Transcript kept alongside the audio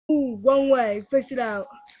Ooh, wrong way. Face it out.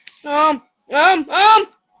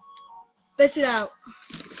 Face it out.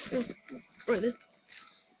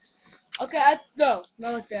 Okay, no,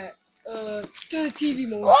 not like that. To the TV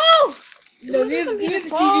more. Oh! No, near the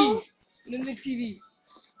TV. Near the TV.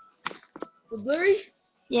 The blurry?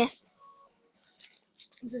 Yes.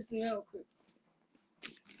 Just real quick.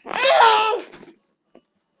 No!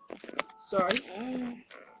 Sorry.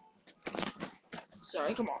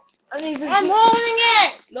 Sorry, come on. I'm holding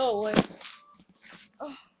it! No way.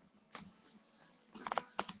 Oh.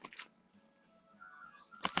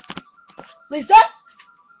 Lisa?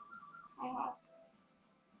 I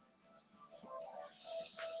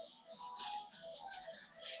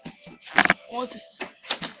want to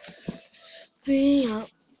stay up.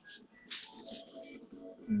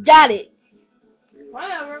 Got it.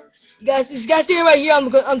 Whatever. You guys see it right here on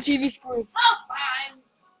the TV screen. Oh, fine.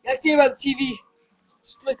 You guys see it about the TV.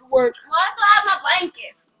 Split can work. Well, I still have my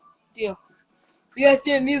blanket. Deal. You guys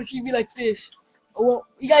see it near the TV like this. Oh, well,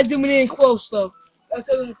 you guys zoom it in close though. That's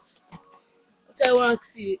how I want to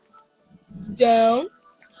see it. Down.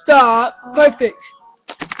 Stop. Perfect.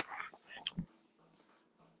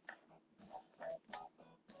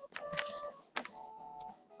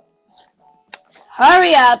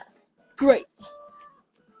 Hurry up. Great.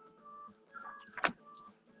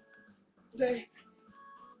 Okay.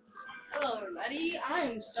 Hello everybody, I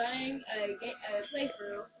am starting a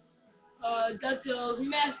playthrough ducktales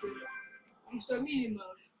Remastered. I'm starting medium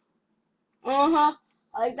mode. Uh-huh.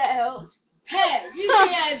 I like that helps. Hey, you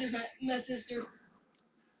say I my sister.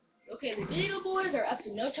 Okay, the digital boys are up to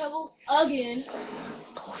no trouble again.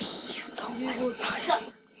 Digital boys suck.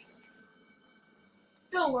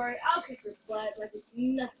 Don't worry, I'll kick your butt like it's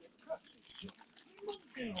nothing.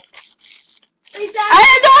 Lisa! I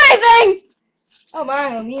didn't do anything! Oh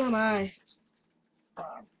my, oh me, oh my.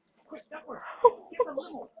 Quick, that works. Give a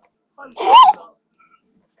little.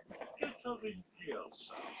 Just something else.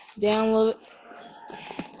 Down a little bit.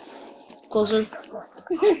 Closer.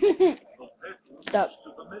 Stop.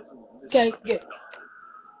 Okay, good.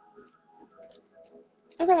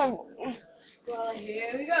 Okay. Well,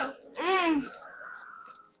 here we go.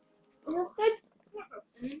 Is this good?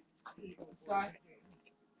 Sorry.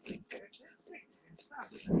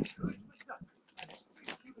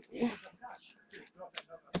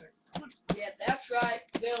 Yeah, that's right.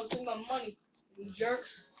 They don't take my money, you jerks.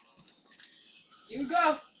 Here we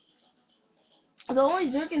go. The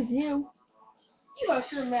only jerk is you. You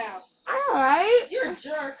got your mouth. Alright. You're a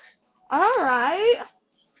jerk. Alright.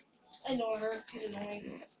 I know her. She's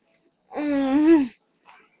annoying.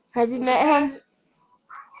 Have you met him?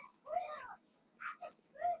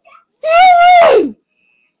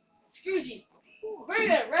 Scroogey, we're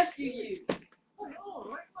gonna rescue you.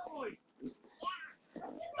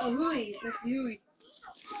 Oh, Huey. That's Huey.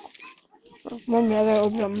 Mommy, I gotta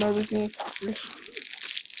open up everything.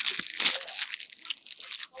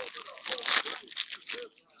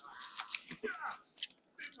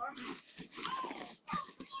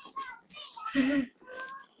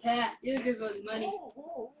 Yeah, you're good for the money.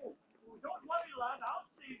 Don't worry, lad. I'll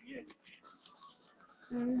save you.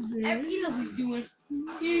 He knows what he's doing.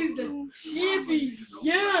 He's the champion.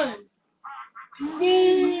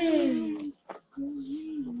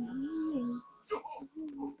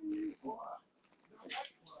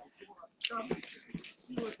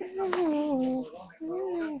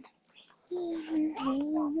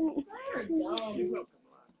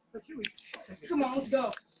 Come on, let's go.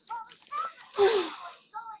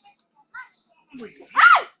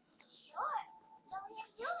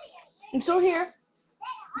 I'm still here.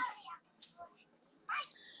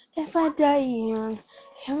 If I die young,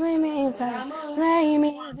 carry me inside, lay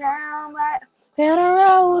me down by where the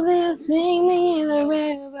roses, sing me the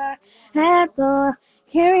river, at the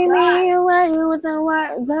carry me away with the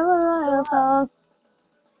words of a love song.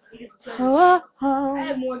 Oh, oh, I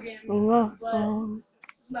have more games, oh, but oh.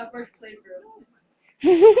 it's my first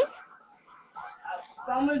playthrough.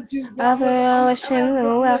 So I'm gonna do. I feel I was in the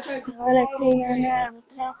well, when I see I never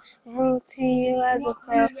tell, and to you as a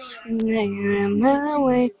pearl, and now you're in my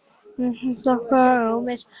way. So far, oh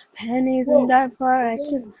bitch, pennies and dark for a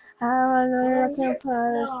kiss. I was looking for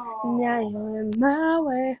this, and now you're in my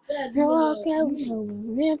way. You walk out so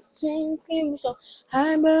ripping, people so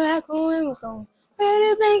high, but like a wind so. Where do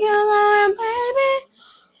you think you're going, baby?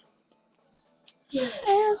 If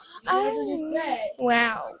I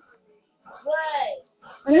wow. Play.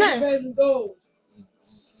 I'm not. Go.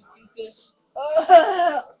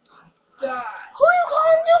 Die. Who are you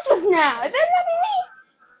calling doofus now? Is that not me?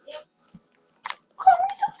 Yep. Call me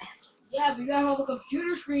doofus. Yeah, but you gotta have a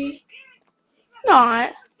computer screen. Not.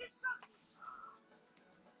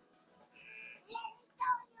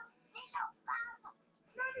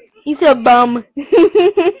 He's a bum. Get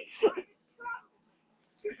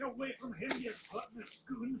away from him, you button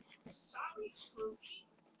goon. Sorry, Scrooge.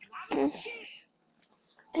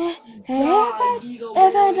 If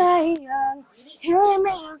I die young, carry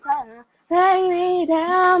me inside, lay me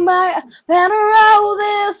down by a bed of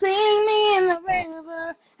roses, sing me in the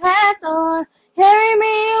river at dawn, carry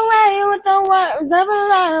me away with the words of a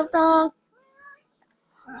love song.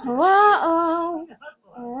 Oh, oh,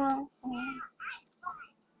 oh, oh.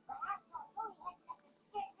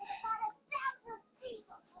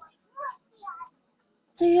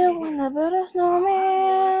 Do you wanna build a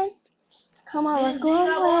snowman? Come on, let's go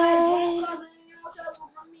and play.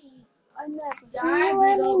 I never see you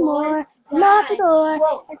anymore. I'm out the door.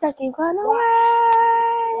 It's like you've gone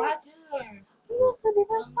away. You used to be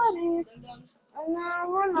the funny. And now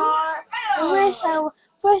we're not.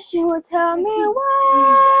 Wish you would tell me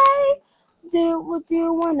why. Would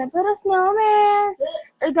you wanna build a snowman?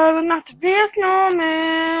 It doesn't have to be a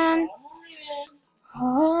snowman.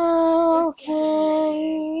 Okay,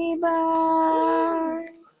 bye.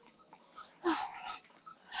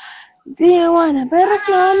 Do you wanna build a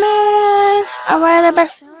snowman? I write a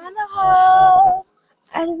back on the house.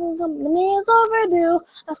 I think something is overdue.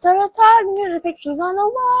 I started talking to the pictures on the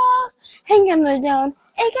walls. Hanging them down,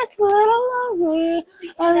 it gets a little lonely.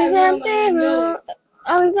 All these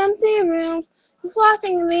empty rooms. Just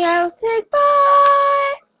watching the hours tick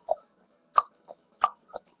by.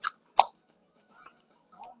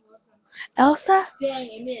 Elsa?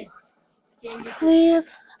 Please,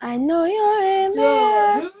 I know you're in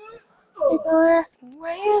there. People asking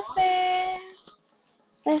where you've been.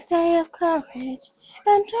 They say of courage.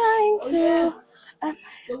 I'm trying to. I'm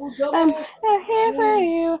here for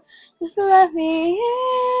you. Just let me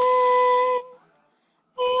in.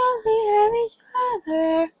 We only have each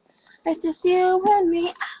other. It's just you and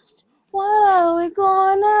me. What are we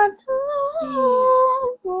gonna do?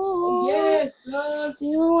 Yes, son.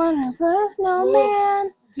 You wanna put a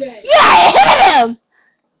snowman? Okay. Yeah, I hit him!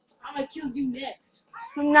 I'm gonna kill you next.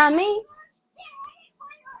 Not me.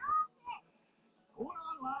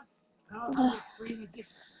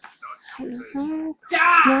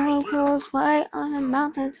 Snow goes white on the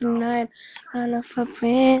mountain tonight, not a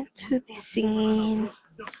footprint to be seen.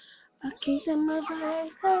 I keep them up by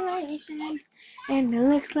isolation, and it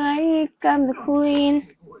looks like I'm the queen.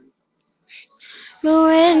 The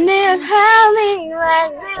wind is howling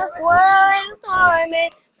like this world is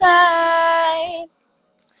storming inside.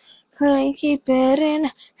 Couldn't keep it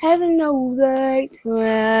in, heaven knows I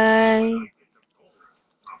tried.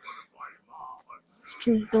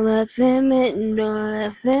 Just don't let them in, don't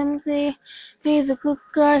let them see. Be the good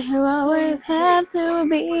girl you always have to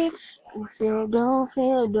be. Don't feel, don't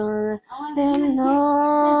let them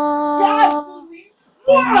know.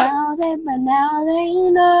 But now they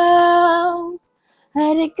know.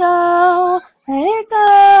 Let it go, let it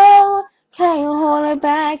go. Can't hold it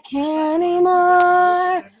back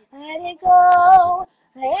anymore. Let it go,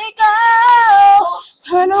 let it go.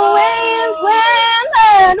 Turn away and slam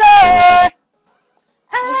the door.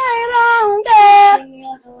 I don't care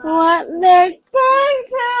what they're going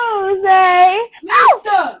to say. Ow!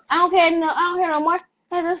 I don't care no more.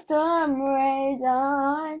 Let the storm rage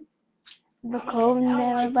on. The cold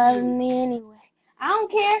never bothered me anyway. I don't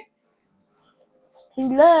care. He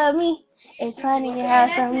loved me. It's funny how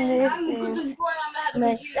some distance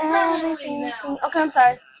makes everything seem. Okay, I'm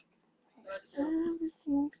sorry.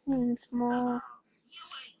 Everything seems small.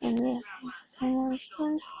 And if someone's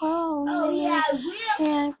controlling me,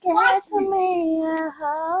 can't get to me at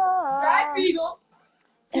home.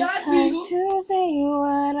 It's time to see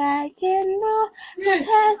what I can do.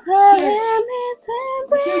 Protect the limits and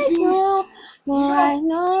break through. No right,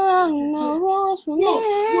 no wrong, no rules for me.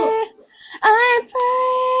 I pray.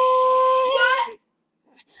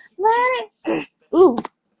 Let it,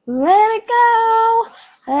 let it go.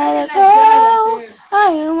 Let it go.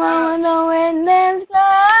 Are you on the wind and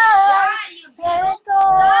sky? Let it go.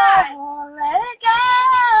 Let it go.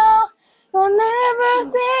 You'll never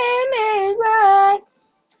see me cry.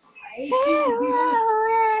 Here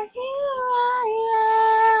I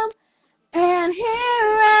am, and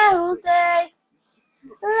here I'll stay.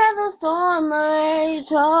 Let the storm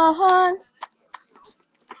rage on.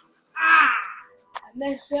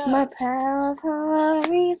 My power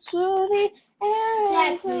hurries through the air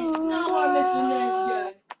into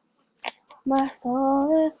the my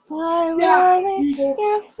soul is spiraling,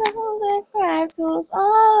 it flows and crackles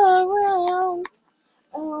all around.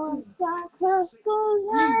 Oh, darkness goes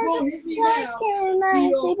like an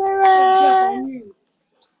icy blood.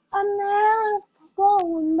 I'm never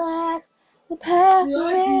going back. The past will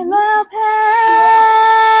in the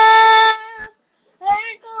past.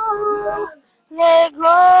 let it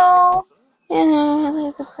go. You know,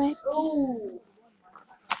 there's a break.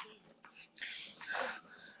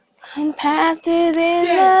 And past is in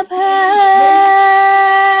the past.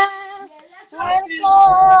 Let it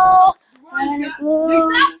go. Let it go.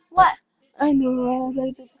 What? I know.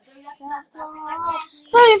 Let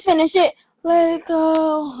me finish it. Let it go.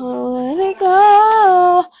 Let it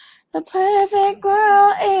go. The perfect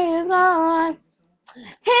girl is gone.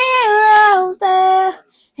 Heroes there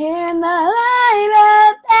in the light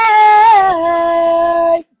of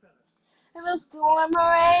day. And the storm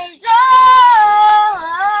rages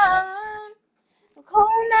on. The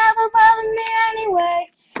cold never bothered me anyway.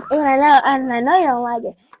 And I know you don't like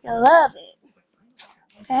it. You love it.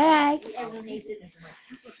 Hey.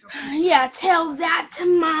 Yeah, tell that to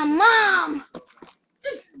my mom.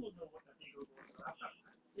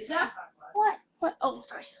 Lisa? What? What? Oh,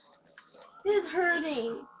 sorry. This is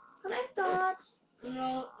hurting. Can I stop?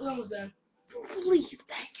 No, it's almost done. Please,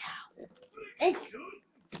 thank you. Thank you.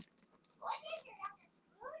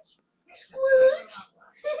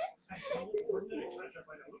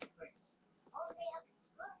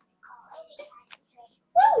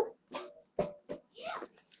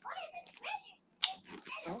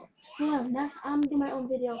 Yeah, that's, I'm doing my own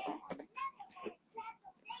video.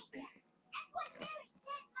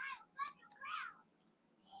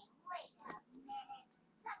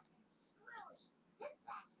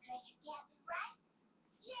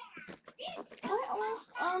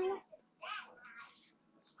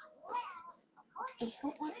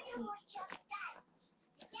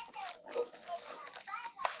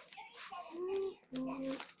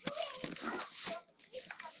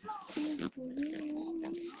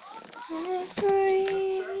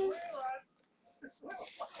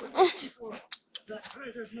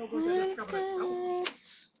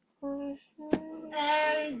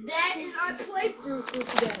 And that is our playthrough for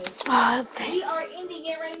today. Okay. We are ending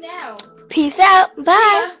it right now. Peace out. Bye.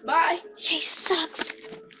 Yeah, bye. She sucks.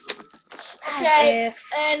 Okay,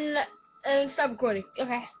 and stop recording.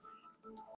 Okay.